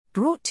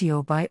Brought to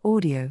you by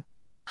Audio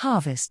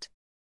Harvest.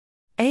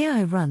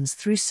 AI runs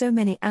through so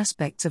many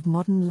aspects of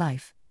modern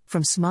life,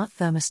 from smart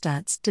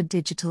thermostats to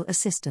digital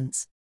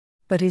assistants.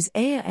 But is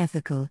AI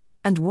ethical,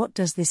 and what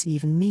does this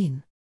even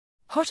mean?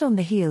 Hot on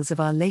the heels of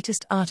our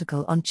latest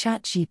article on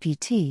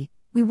ChatGPT,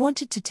 we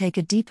wanted to take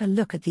a deeper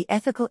look at the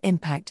ethical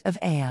impact of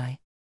AI.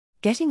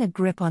 Getting a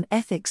grip on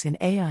ethics in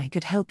AI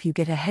could help you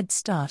get a head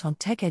start on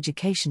tech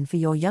education for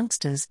your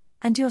youngsters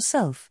and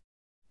yourself.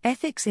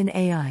 Ethics in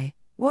AI,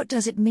 what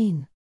does it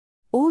mean?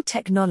 All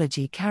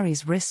technology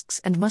carries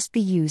risks and must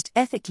be used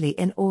ethically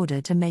in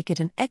order to make it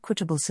an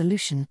equitable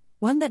solution,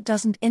 one that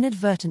doesn't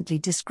inadvertently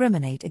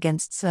discriminate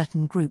against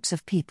certain groups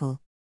of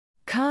people.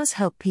 Cars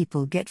help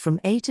people get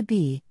from A to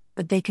B,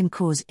 but they can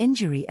cause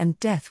injury and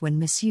death when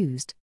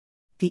misused.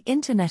 The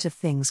Internet of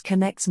Things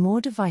connects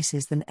more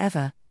devices than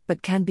ever,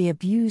 but can be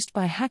abused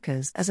by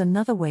hackers as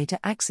another way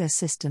to access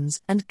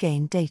systems and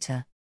gain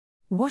data.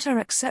 What are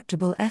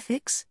acceptable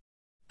ethics?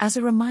 As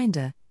a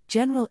reminder,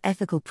 general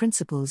ethical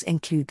principles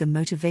include the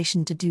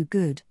motivation to do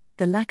good,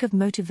 the lack of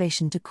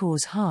motivation to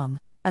cause harm,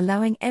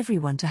 allowing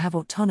everyone to have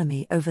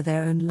autonomy over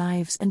their own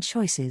lives and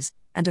choices,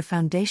 and a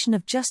foundation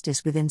of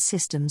justice within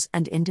systems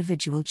and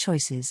individual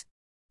choices.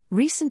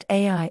 Recent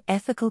AI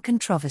ethical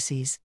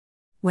controversies.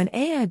 When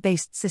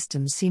AI-based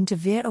systems seem to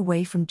veer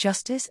away from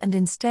justice and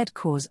instead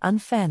cause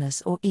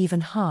unfairness or even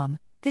harm,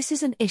 this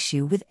is an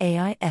issue with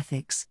AI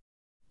ethics.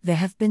 There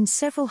have been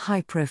several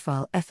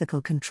high-profile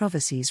ethical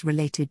controversies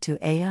related to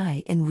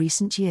AI in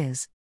recent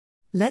years.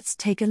 Let's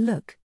take a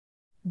look.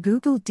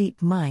 Google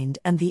DeepMind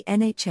and the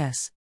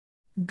NHS.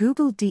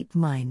 Google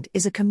DeepMind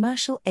is a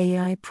commercial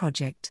AI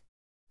project.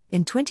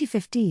 In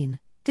 2015,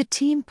 the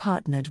team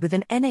partnered with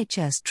an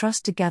NHS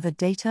trust to gather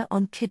data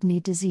on kidney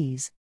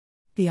disease.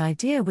 The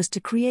idea was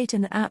to create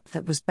an app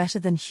that was better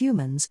than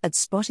humans at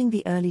spotting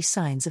the early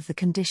signs of the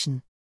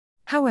condition.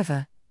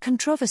 However,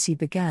 controversy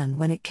began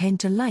when it came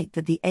to light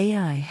that the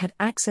AI had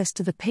access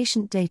to the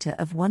patient data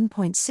of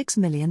 1.6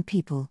 million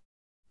people.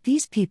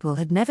 These people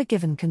had never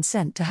given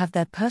consent to have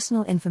their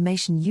personal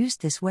information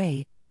used this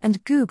way,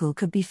 and Google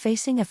could be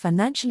facing a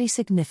financially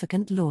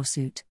significant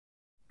lawsuit.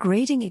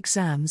 Grading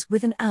exams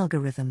with an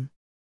algorithm.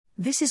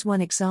 This is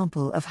one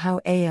example of how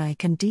AI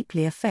can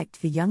deeply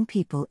affect the young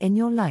people in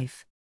your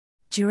life.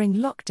 During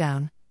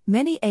lockdown,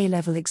 many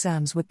A-level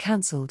exams were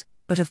cancelled,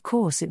 but of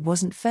course it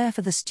wasn't fair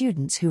for the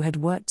students who had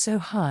worked so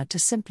hard to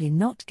simply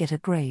not get a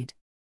grade.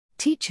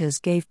 Teachers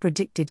gave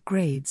predicted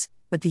grades,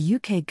 but the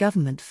UK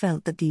government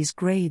felt that these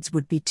grades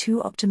would be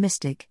too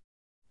optimistic.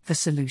 The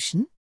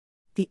solution?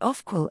 The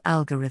Ofqual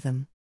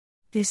algorithm.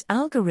 This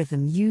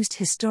algorithm used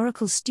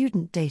historical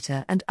student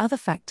data and other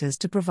factors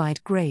to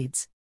provide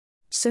grades.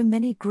 So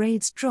many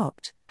grades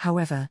dropped,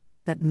 however,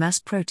 that mass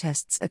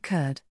protests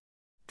occurred.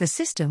 The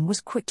system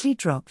was quickly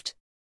dropped.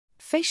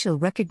 Facial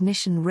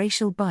recognition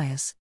racial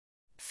bias.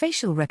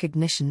 Facial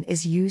recognition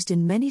is used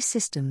in many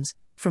systems,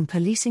 from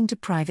policing to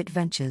private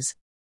ventures.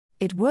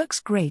 It works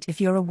great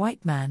if you're a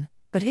white man,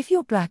 but if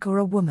you're black or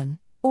a woman,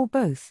 or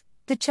both,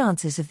 the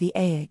chances of the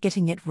AI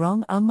getting it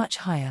wrong are much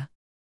higher.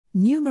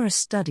 Numerous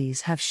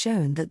studies have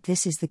shown that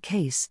this is the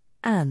case,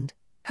 and,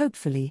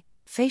 hopefully,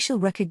 facial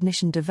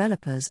recognition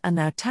developers are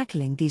now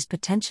tackling these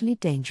potentially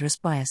dangerous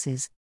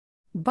biases.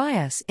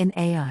 Bias in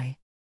AI.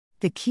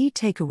 The key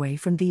takeaway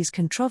from these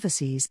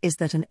controversies is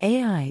that an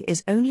AI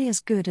is only as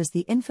good as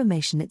the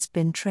information it's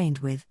been trained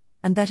with,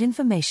 and that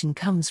information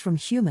comes from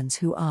humans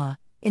who are,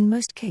 in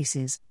most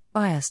cases,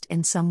 biased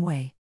in some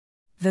way.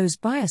 Those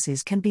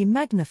biases can be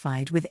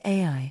magnified with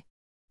AI.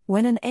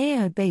 When an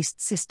AI-based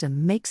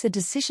system makes a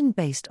decision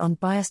based on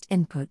biased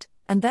input,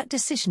 and that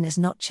decision is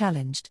not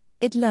challenged,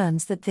 it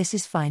learns that this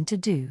is fine to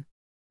do.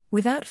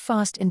 Without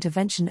fast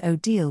intervention or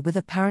deal with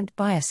apparent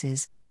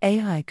biases,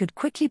 AI could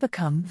quickly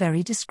become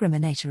very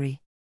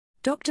discriminatory.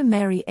 Dr.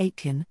 Mary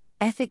Aitken,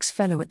 ethics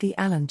fellow at the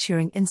Alan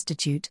Turing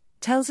Institute,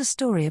 tells a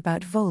story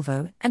about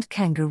Volvo and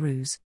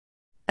kangaroos.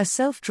 A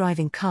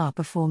self-driving car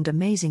performed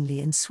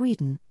amazingly in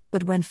Sweden,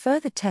 but when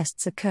further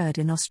tests occurred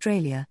in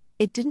Australia,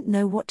 it didn't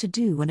know what to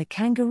do when a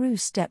kangaroo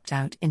stepped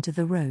out into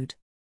the road.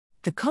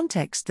 The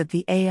context that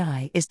the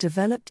AI is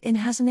developed in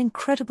has an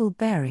incredible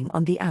bearing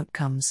on the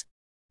outcomes.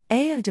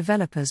 AI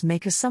developers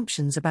make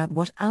assumptions about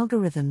what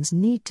algorithms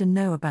need to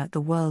know about the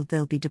world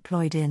they'll be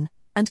deployed in,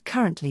 and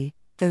currently,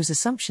 those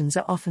assumptions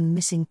are often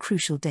missing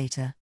crucial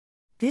data.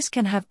 This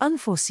can have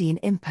unforeseen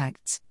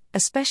impacts,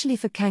 especially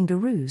for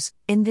kangaroos,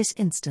 in this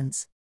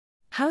instance.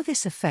 How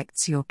this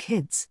affects your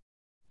kids.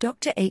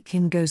 Dr.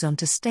 Aitken goes on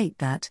to state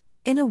that,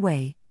 in a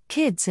way,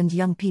 kids and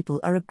young people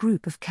are a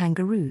group of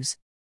kangaroos.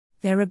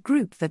 They're a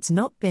group that's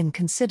not been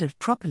considered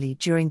properly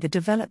during the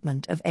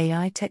development of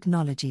AI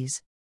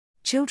technologies.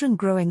 Children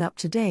growing up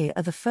today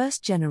are the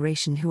first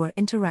generation who are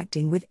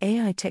interacting with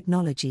AI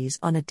technologies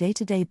on a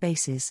day-to-day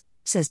basis,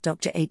 says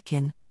Dr.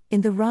 Aitken,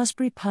 in the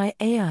Raspberry Pi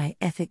AI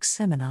Ethics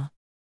Seminar.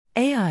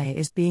 AI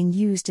is being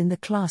used in the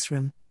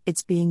classroom,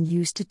 it's being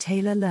used to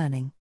tailor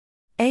learning.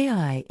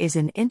 AI is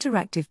in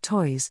interactive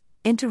toys,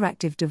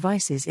 interactive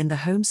devices in the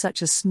home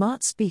such as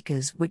smart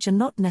speakers, which are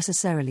not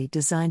necessarily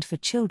designed for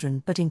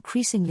children but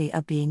increasingly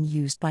are being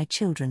used by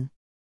children.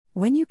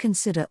 When you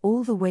consider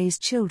all the ways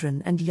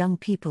children and young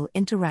people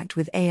interact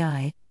with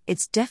AI,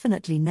 it's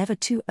definitely never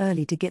too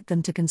early to get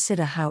them to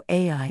consider how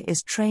AI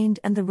is trained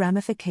and the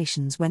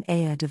ramifications when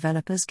AI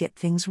developers get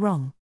things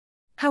wrong.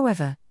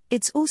 However,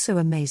 it's also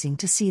amazing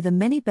to see the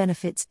many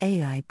benefits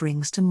AI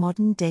brings to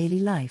modern daily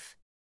life.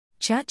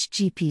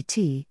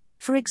 ChatGPT,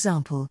 for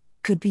example,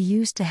 could be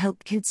used to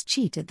help kids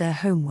cheat at their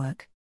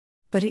homework.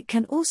 But it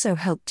can also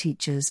help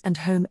teachers and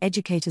home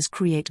educators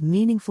create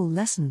meaningful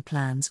lesson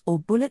plans or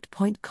bullet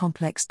point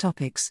complex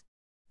topics.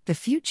 The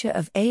future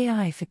of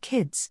AI for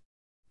kids.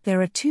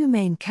 There are two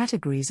main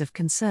categories of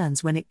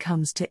concerns when it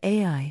comes to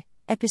AI: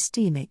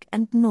 epistemic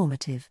and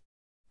normative.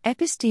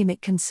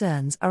 Epistemic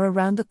concerns are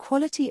around the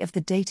quality of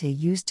the data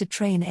used to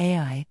train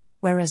AI,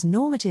 whereas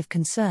normative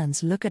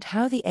concerns look at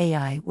how the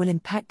AI will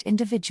impact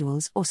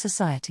individuals or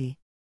society.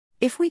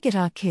 If we get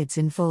our kids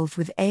involved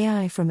with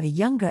AI from a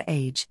younger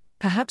age,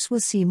 perhaps we'll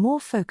see more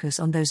focus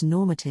on those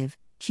normative,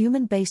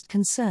 human-based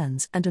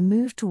concerns and a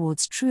move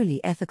towards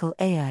truly ethical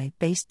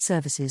AI-based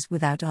services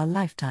without our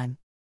lifetime.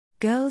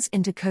 Girls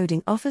into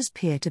Coding offers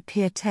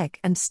peer-to-peer tech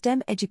and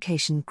STEM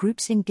education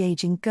groups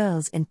engaging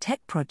girls in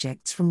tech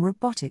projects from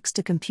robotics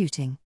to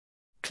computing.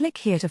 Click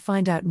here to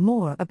find out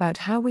more about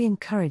how we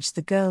encourage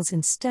the girls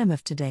in STEM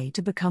of today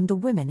to become the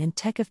women in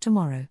tech of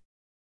tomorrow.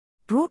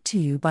 Brought to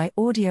you by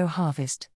Audio Harvest.